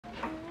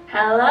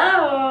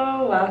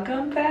Hello,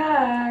 welcome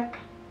back.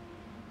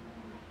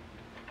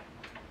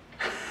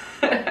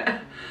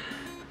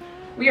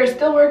 We are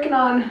still working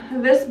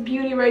on this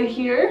beauty right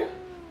here,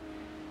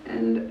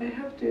 and I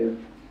have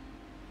to,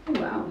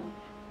 oh wow,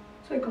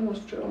 it's like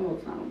almost dry. Oh,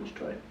 it's not almost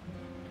dry.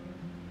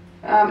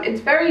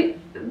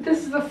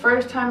 This is the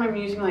first time I'm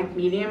using like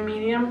medium.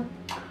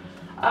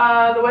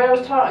 The way I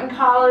was taught in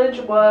college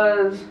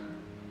was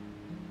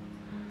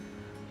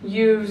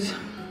use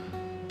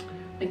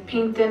like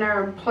paint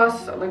thinner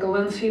plus like a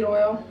linseed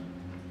oil,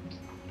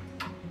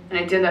 and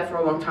I did that for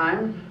a long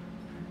time,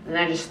 and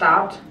then I just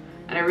stopped,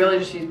 and I really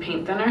just used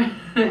paint thinner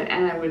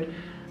and I would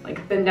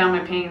like thin down my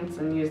paints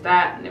and use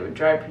that, and it would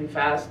dry pretty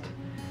fast.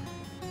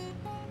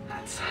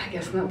 That's, I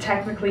guess,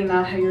 technically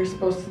not how you're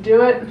supposed to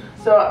do it.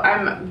 So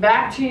I'm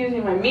back to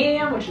using my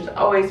medium, which is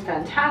always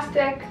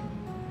fantastic,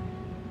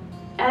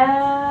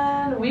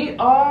 and we're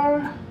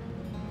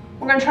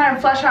gonna try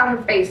and flesh out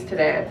her face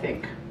today. I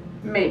think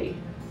maybe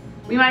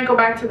we might go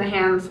back to the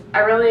hands. I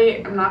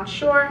really am not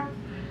sure,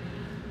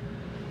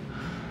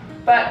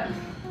 but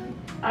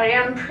I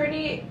am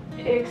pretty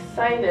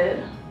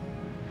excited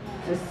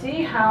to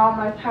see how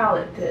my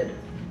palette did.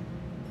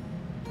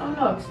 Oh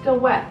no, it's still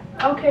wet.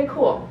 Okay,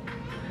 cool.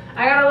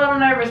 I got a little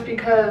nervous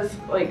because,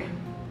 like,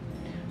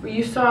 what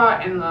you saw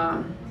in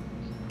the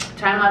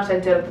time lapse I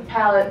did of the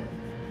palette,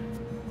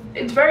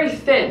 it's very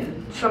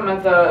thin, some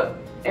of the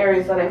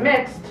areas that I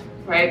mixed,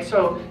 right?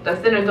 So the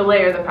thinner the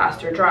layer, the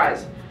faster it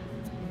dries,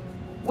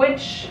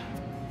 which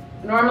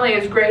normally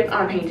is great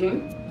on a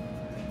painting.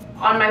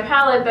 On my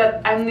palette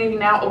that I'm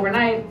leaving out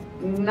overnight,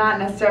 not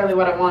necessarily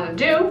what I want to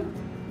do,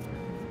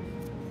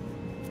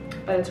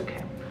 but it's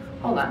okay.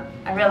 Hold on,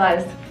 I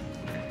realized.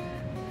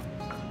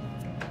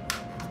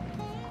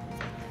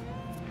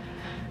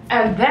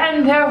 And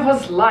then there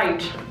was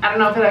light. I don't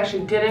know if it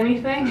actually did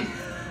anything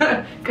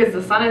because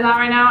the sun is out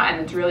right now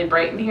and it's really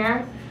bright in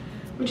here,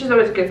 which is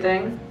always a good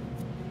thing.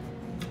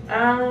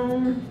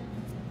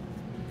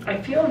 I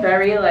feel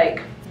very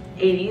like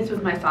 80s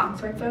with my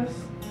socks like this.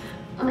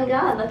 Oh my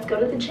god, let's go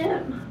to the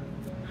gym.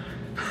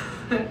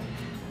 I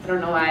don't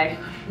know why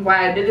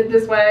I did it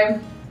this way,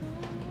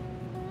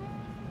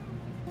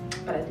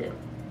 but I did.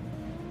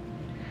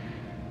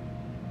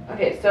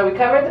 Okay, so we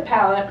covered the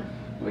palette.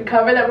 We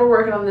covered that we're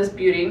working on this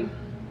beauty.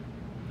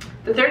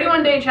 The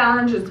 31-day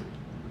challenge is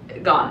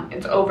gone.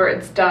 It's over.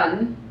 It's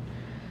done.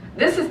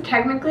 This is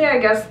technically, I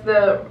guess,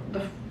 the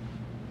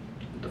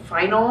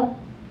final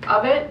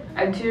of it.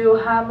 I do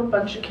have a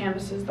bunch of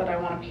canvases that I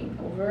want to paint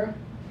over.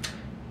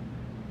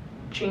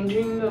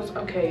 Changing those.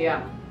 Okay,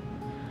 yeah.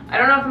 I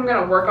don't know if I'm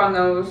gonna work on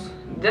those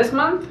this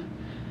month.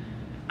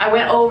 I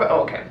went over.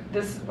 Oh, okay,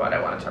 this is what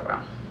I want to talk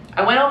about.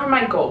 I went over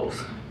my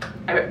goals.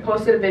 I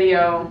posted a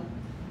video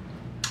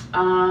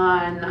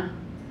on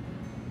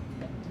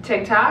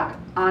TikTok,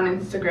 on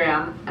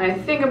Instagram, and I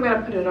think I'm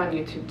gonna put it on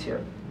YouTube too,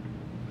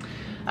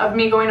 of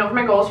me going over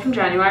my goals from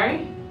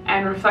January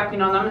and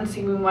reflecting on them and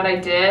seeing what I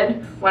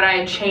did, what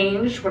I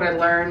changed, what I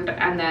learned,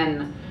 and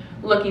then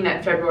looking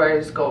at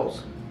February's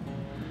goals.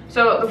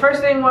 So the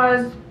first thing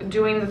was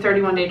doing the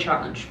 31-day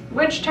challenge,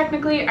 which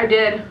technically I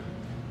did.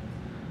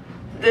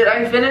 Did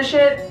I finish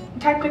it?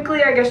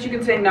 Technically, I guess you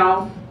could say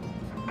no,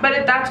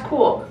 but that's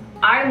cool.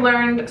 I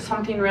learned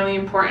something really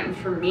important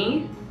for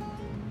me.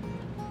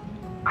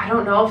 I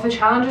don't know if the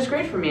challenge is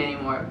great for me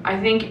anymore. I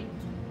think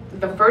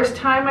the first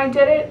time I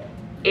did it,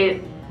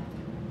 it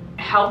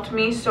helped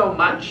me so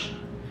much,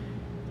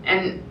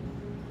 and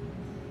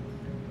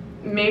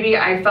maybe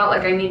I felt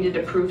like I needed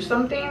to prove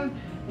something.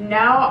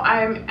 Now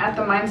I'm at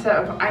the mindset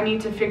of I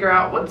need to figure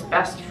out what's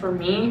best for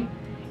me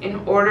in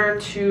order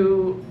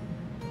to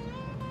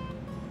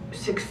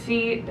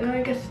succeed,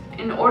 I guess,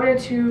 in order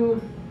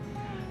to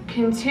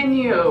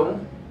continue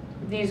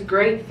these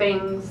great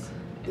things,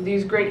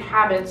 these great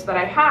habits that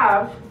I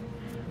have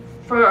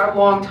for a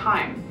long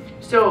time.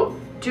 So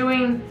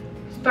doing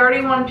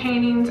 31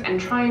 paintings and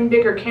trying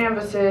bigger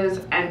canvases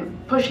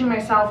and pushing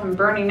myself and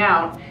burning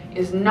out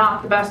is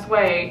not the best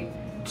way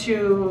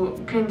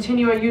to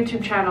continue a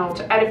YouTube channel,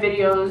 to edit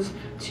videos,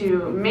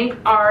 to make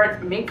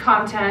art, make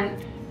content,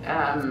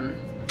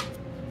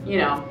 you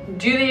know,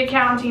 do the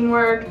accounting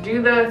work,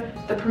 do the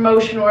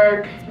promotion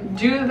work,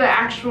 do the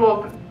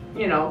actual,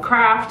 you know,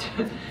 craft.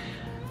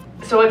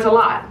 So it's a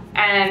lot,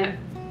 and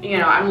you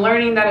know, I'm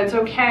learning that it's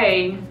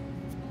okay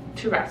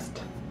to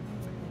rest.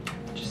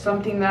 Just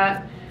something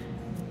that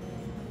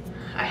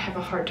I have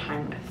a hard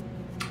time with.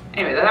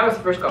 Anyway, that was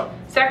the first goal.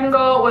 Second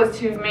goal was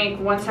to make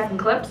 1 second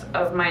clips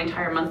of my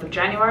entire month of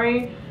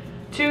January,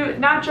 to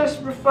not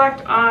just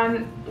reflect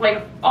on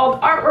like all the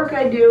artwork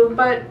I do,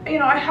 but you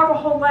know, I have a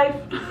whole life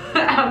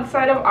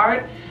outside of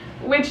art,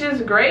 which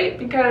is great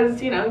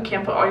because, you know, you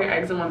can't put all your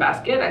eggs in one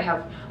basket. I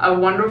have a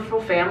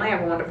wonderful family, I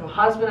have a wonderful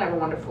husband, I have a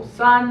wonderful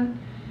son,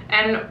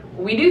 and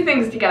we do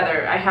things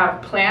together. I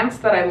have plants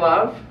that I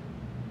love.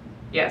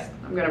 Yes,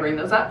 I'm gonna bring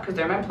those up because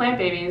they're my plant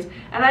babies.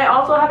 And I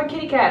also have a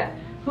kitty cat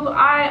who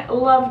I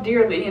love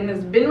dearly and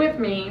has been with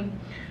me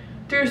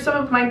through some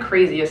of my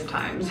craziest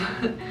times.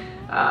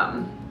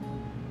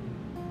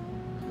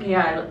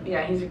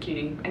 Yeah, he's a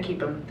cutie. I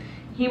keep him.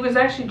 He was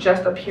actually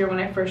just up here when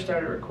I first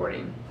started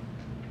recording,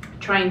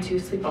 trying to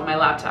sleep on my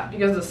laptop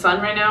because the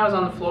sun right now is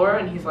on the floor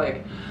and he's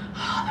like,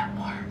 oh, they're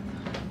warm.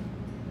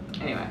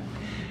 Anyway,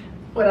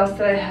 what else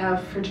did I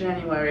have for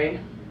January?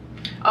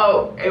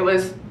 Oh, it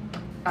was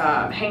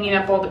hanging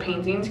up all the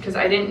paintings because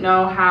I didn't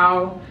know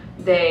how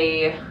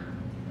they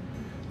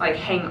like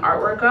hang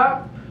artwork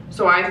up.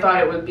 So I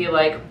thought it would be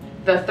like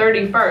the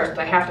 31st,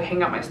 I have to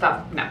hang up my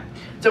stuff. No.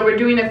 So we're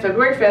doing it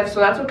February 5th, so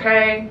that's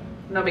okay.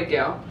 No big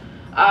deal.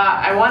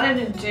 I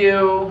wanted to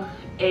do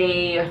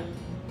a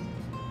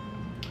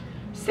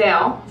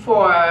sale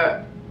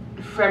for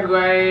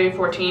February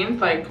 14th.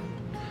 Like,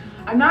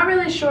 I'm not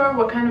really sure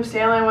what kind of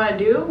sale I want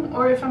to do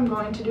or if I'm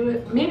going to do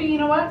it. Maybe, you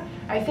know what?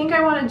 I think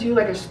I want to do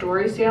like a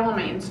story sale on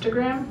my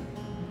Instagram.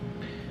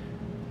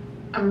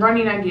 I'm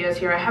running ideas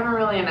here. I haven't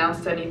really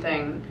announced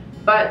anything,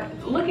 but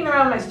looking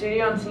around my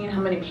studio and seeing how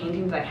many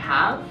paintings I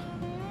have,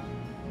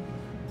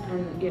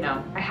 and you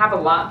know, I have a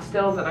lot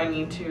still that I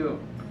need to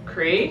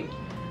create.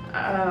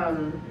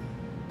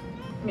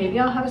 Maybe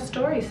I'll have a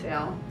story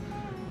sale,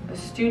 a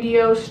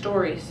studio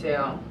story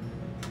sale.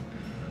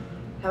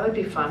 That would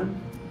be fun.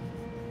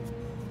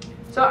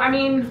 So, I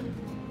mean,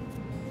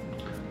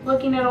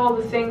 looking at all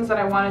the things that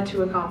I wanted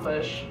to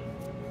accomplish,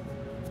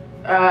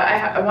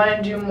 I want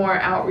to do more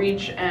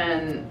outreach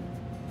and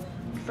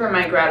for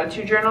my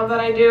gratitude journal that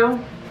I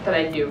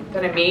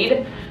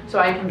made, so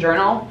I can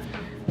journal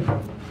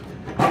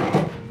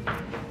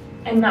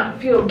and not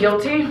feel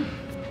guilty.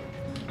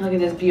 Look at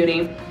this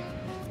beauty.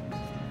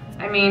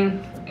 I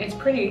mean, it's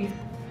pretty.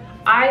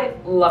 I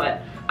love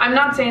it. I'm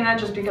not saying that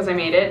just because I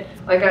made it.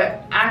 Like, I'm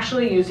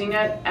actually using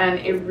it, and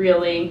it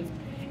really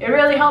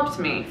helps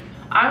me.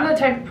 I'm the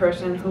type of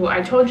person who,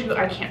 I told you,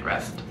 I can't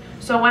rest.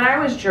 So when I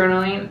was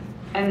journaling,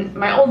 and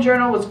my old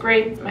journal was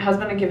great, my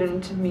husband had given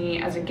it to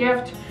me as a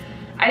gift.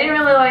 I didn't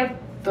really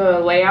like the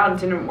layout, it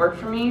didn't work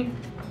for me.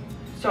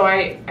 So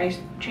I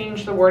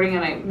changed the wording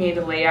and I made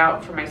a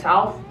layout for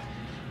myself.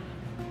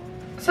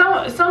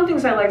 So some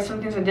things I liked,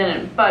 some things I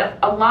didn't, but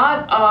a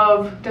lot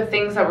of the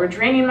things that were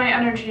draining my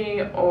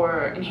energy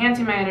or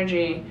enhancing my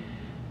energy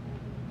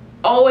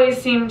always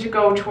seemed to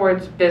go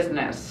towards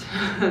business.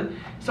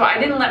 So I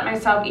didn't let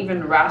myself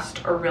even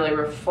rest or really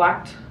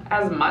reflect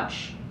as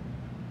much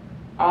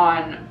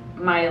on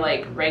my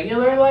like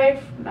regular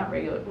life, not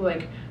regular,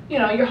 like, you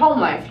know, your home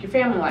life, your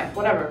family life,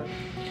 whatever.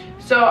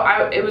 So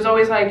it was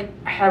always like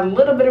I had a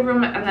little bit of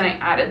room and then I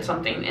added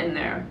something in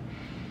there.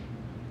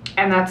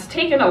 And that's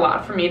taken a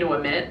lot for me to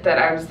admit that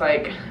I was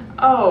like,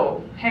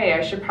 oh, hey,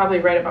 I should probably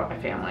write about my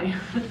family.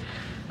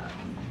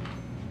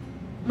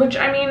 Which,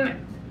 I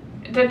mean,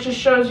 that just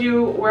shows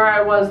you where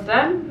I was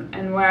then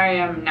and where I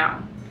am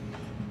now.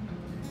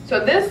 So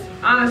this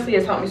honestly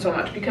has helped me so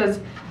much because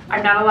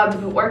I'm not allowed to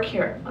put work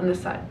here on this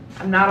side.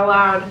 I'm not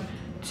allowed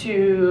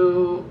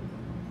to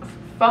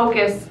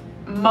focus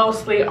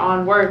mostly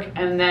on work,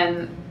 and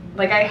then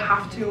like I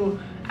have to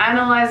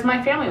analyze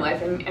my family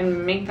life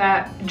and make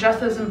that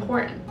just as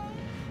important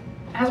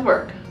as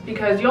work,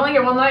 because you only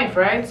get one life,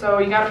 right? So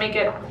you gotta make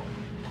it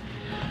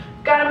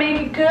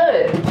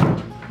good.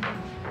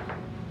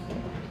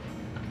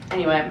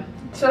 Anyway,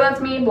 so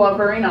that's me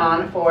blubbering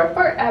on for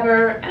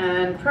forever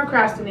and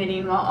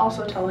procrastinating while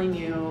also telling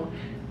you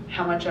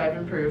how much I've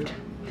improved.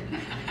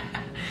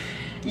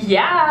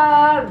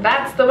 Yeah,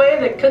 that's the way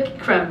the cookie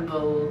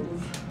crumbles.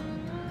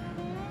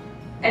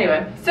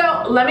 Anyway,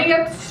 so let me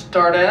get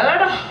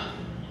started.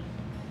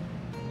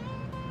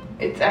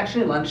 It's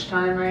actually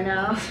lunchtime right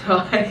now, so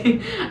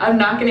I'm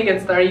not gonna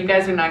get started. You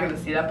guys are not gonna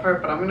see that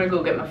part, but I'm gonna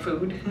go get my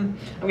food. I'm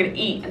gonna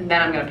eat and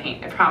then I'm gonna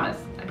paint. I promise.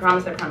 I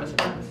promise.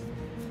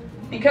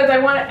 Because I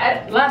want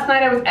to last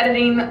night I was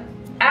editing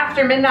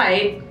after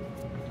midnight.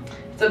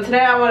 So today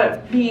I want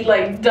to be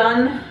like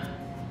done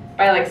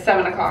by like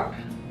 7 o'clock.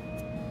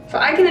 So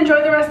I can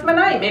enjoy the rest of my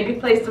night. Maybe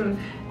play some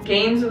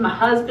games with my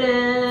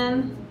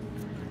husband.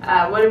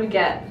 What do we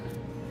get?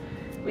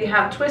 We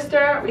have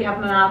Twister, we have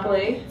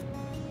Monopoly.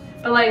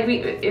 But like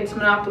it's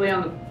Monopoly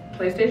on the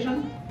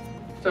PlayStation.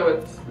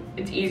 So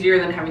it's easier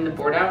than having the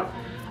board out.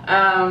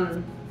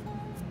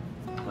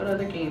 What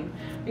other game?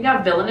 We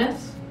got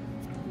Villainous,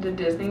 the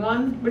Disney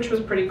one, which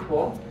was pretty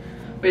cool.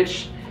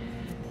 Which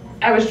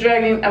I was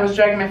dragging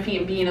my feet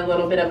and being a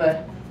little bit of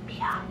a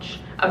biatch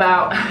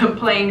about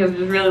playing because it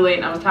was really late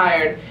and I was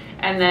tired.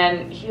 And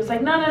then he was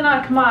like, no,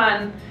 come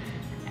on.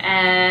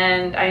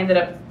 And I ended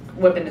up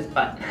whipping his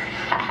butt.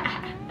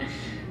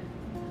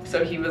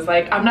 So he was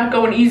like, I'm not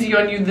going easy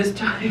on you this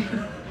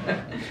time.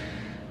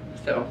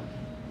 So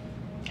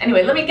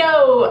anyway, let me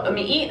go. Let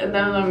me eat and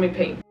then let me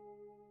paint.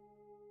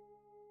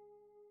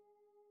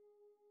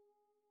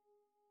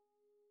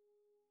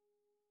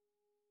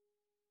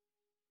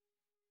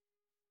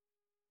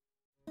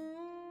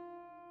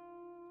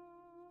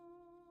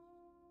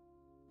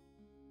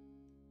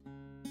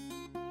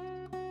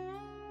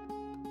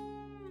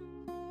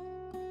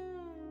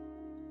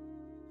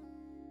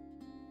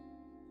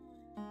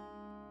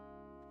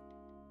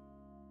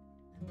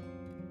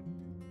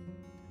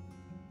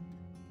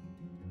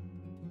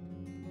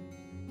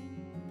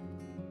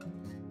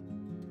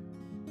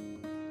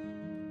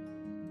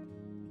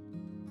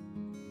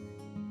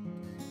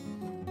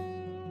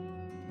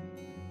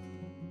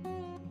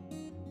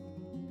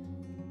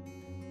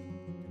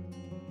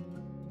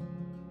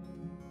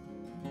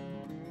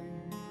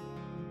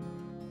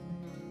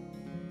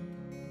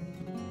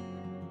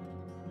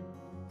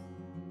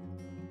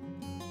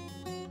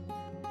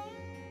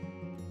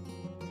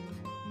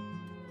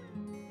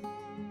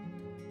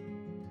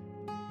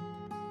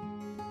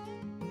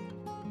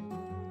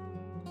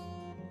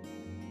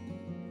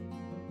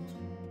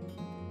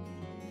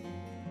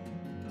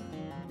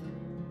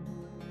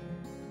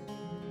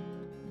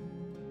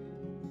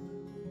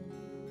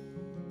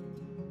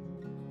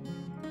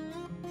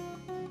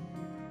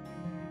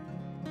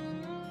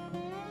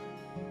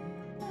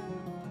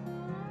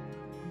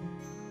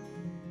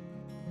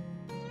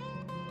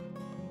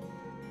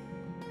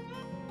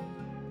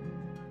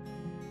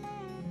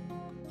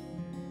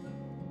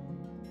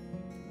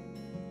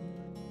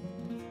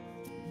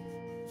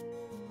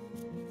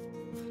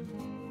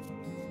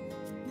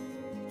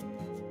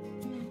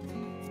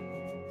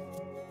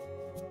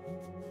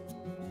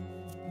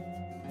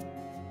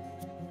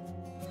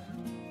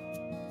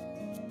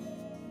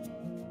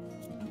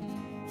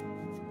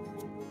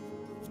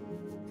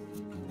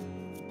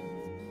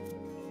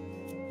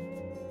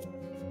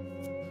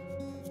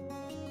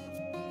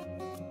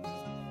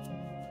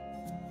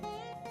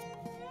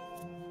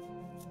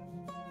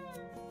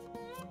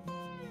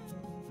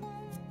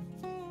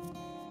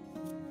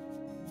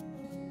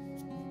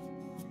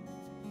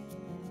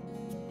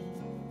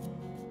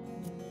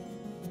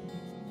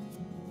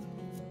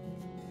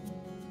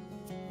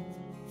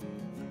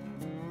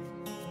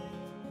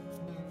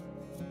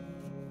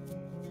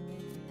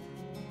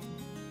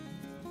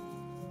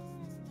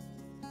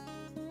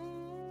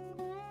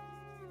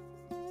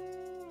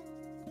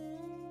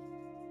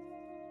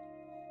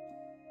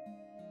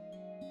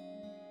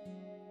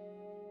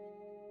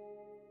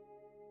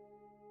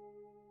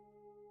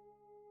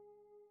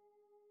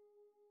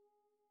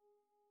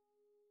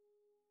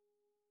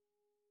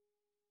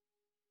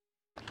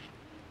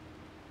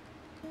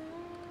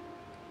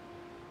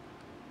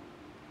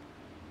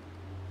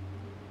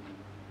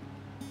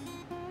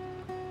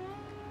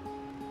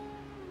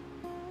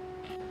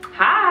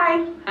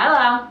 Hi.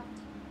 Hello.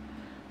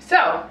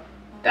 So,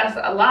 that's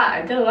a lot.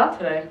 I did a lot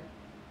today.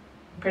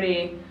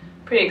 Pretty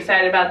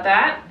excited about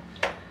that.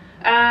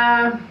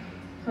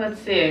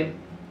 Let's see.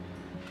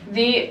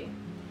 The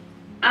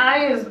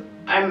eyes,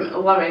 I'm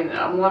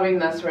loving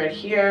this right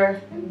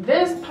here.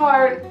 This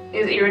part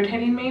is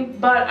irritating me,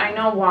 but I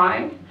know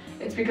why.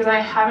 It's because I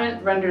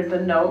haven't rendered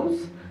the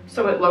nose,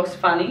 so it looks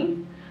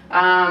funny.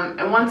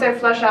 And once I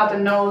flesh out the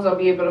nose, I'll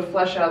be able to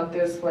flesh out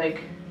this,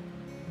 like,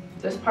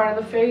 this part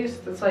of the face.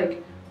 That's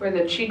like where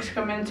the cheeks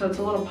come in, so it's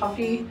a little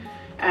puffy.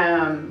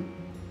 And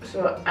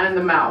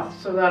the mouth,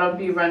 so that'll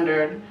be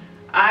rendered.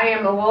 I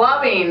am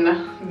loving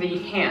the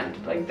hand,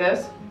 like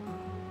this.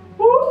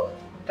 Woo!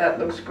 That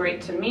looks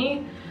great to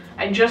me.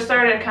 I just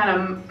started kind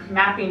of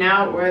mapping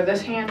out where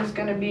this hand is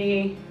gonna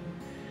be.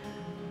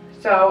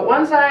 So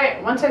once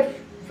I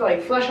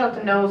like flesh out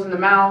the nose and the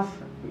mouth,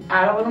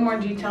 add a little more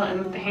detail in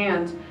with the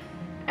hands,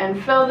 and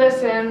fill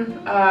this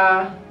in,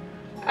 add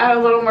a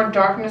little more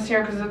darkness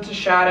here because it's a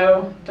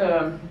shadow.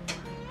 The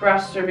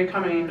breasts are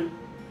becoming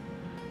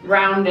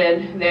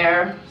rounded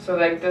there, so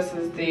like this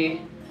is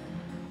the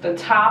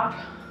top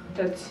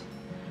that's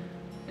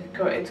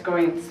it's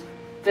going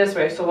this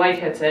way, so light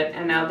hits it,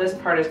 and now this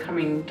part is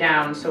coming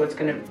down, so it's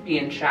going to be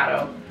in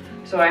shadow.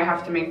 So I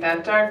have to make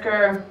that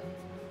darker.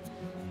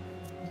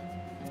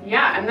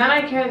 Yeah, and then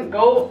I can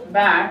go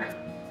back,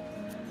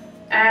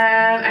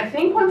 and I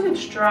think once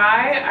it's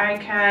dry, I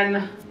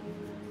can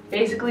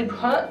basically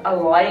put a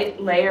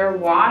light layer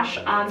wash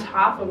on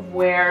top of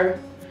where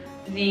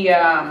the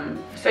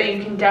so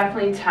you can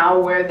definitely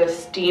tell where the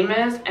steam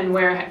is and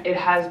where it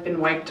has been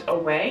wiped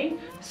away.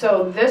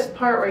 So this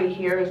part right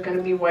here is going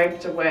to be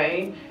wiped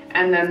away,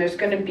 and then there's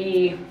going to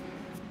be,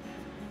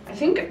 I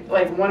think,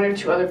 like 1 or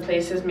 2 other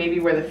places maybe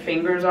where the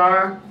fingers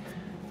are,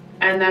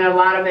 and then a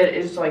lot of it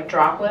is like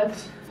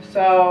droplets.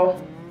 So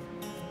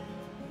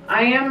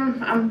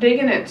I'm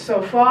digging it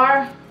so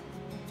far.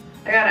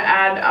 I gotta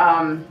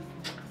add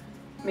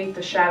make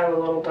the shadow a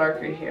little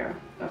darker here.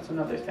 That's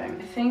another thing.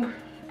 I think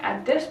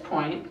at this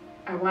point,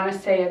 I want to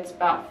say it's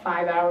about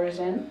 5 hours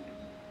in.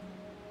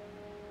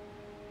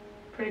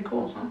 Pretty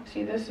cool, huh?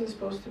 See, this is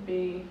supposed to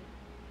be,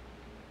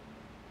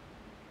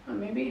 oh,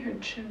 maybe her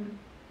chin.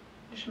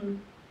 I should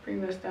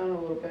bring this down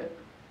a little bit.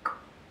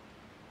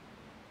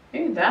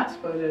 Maybe that's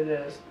what it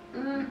is.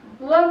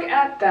 Look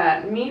at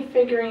that, me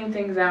figuring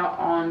things out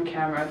on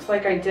camera. It's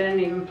like I didn't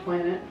even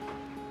plan it.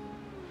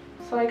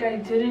 It's like I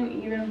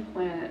didn't even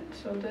plan it.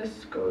 So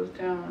this goes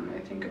down, I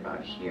think,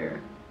 about here.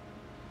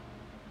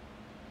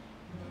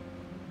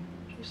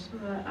 Just so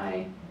that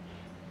I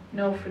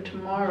know for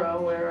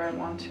tomorrow where I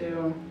want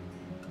to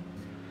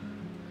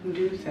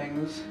do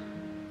things.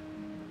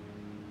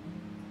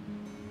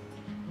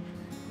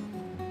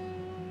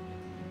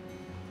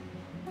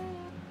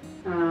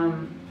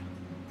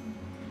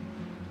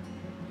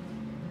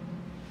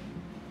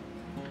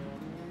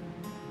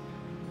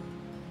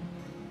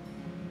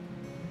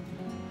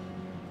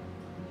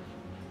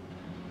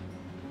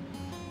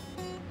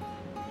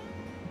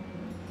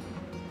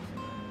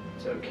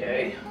 It's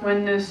okay.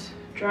 When this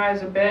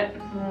dries a bit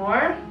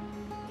more,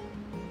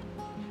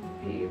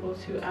 be able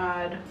to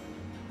add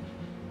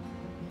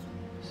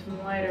some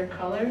lighter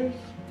colors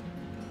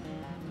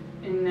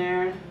in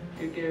there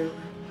to give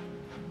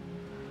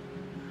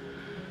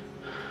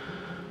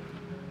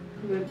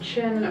the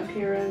chin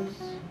appearance.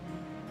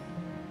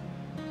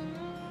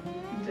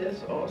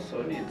 This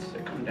also needs to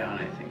come down,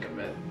 I think, a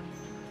bit.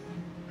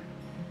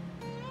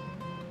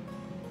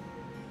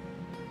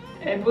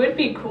 It would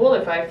be cool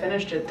if I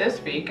finished it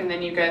this week and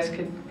then you guys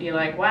could be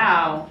like,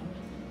 wow,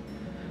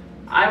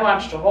 I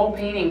watched a whole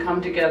painting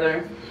come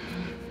together.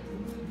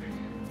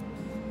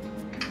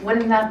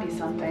 Wouldn't that be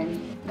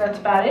something? That's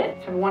about it.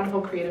 Have a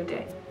wonderful creative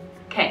day.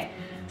 Okay,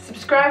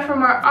 subscribe for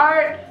more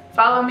art,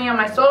 follow me on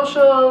my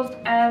socials,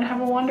 and have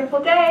a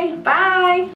wonderful day. Bye!